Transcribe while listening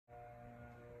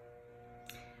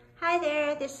Hi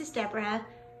there, this is Deborah,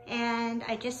 and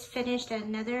I just finished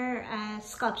another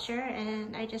sculpture,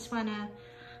 and I just want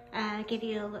to give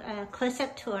you a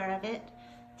close-up tour of it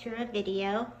through a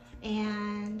video.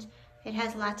 And it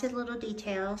has lots of little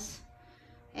details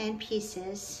and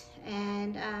pieces.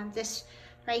 And this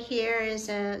right here is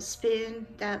a spoon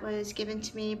that was given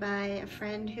to me by a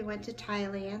friend who went to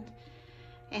Thailand.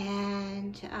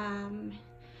 And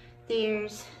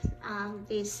there's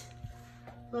these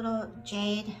little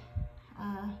jade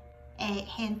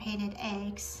hand-painted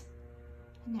eggs,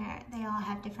 and they all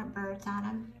have different birds on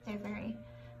them. They're very,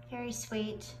 very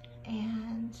sweet.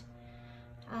 And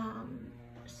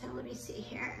so let me see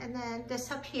here. And then this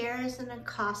up here is an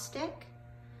encaustic,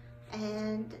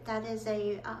 and that is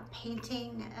a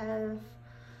painting of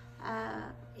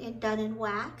done in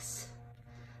wax.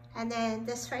 And then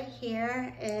this right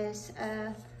here is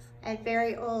a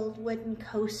very old wooden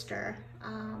coaster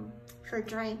for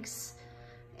drinks,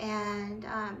 and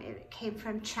it came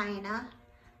from China.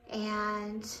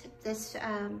 And this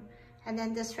and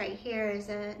then this right here is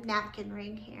a napkin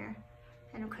ring here,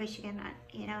 and of course you get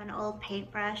an old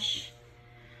paintbrush,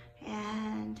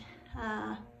 and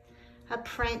a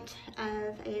print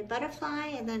of a butterfly,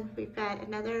 and then we've got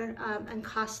another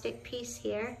encaustic piece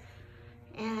here,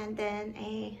 and then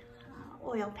a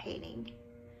oil painting.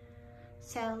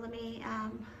 So let me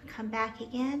come back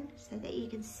again so that you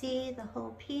can see the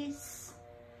whole piece.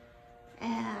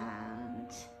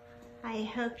 And I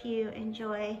hope you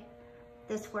enjoy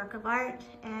this work of art,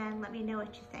 and let me know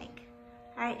what you think.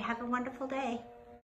 All right, have a wonderful day.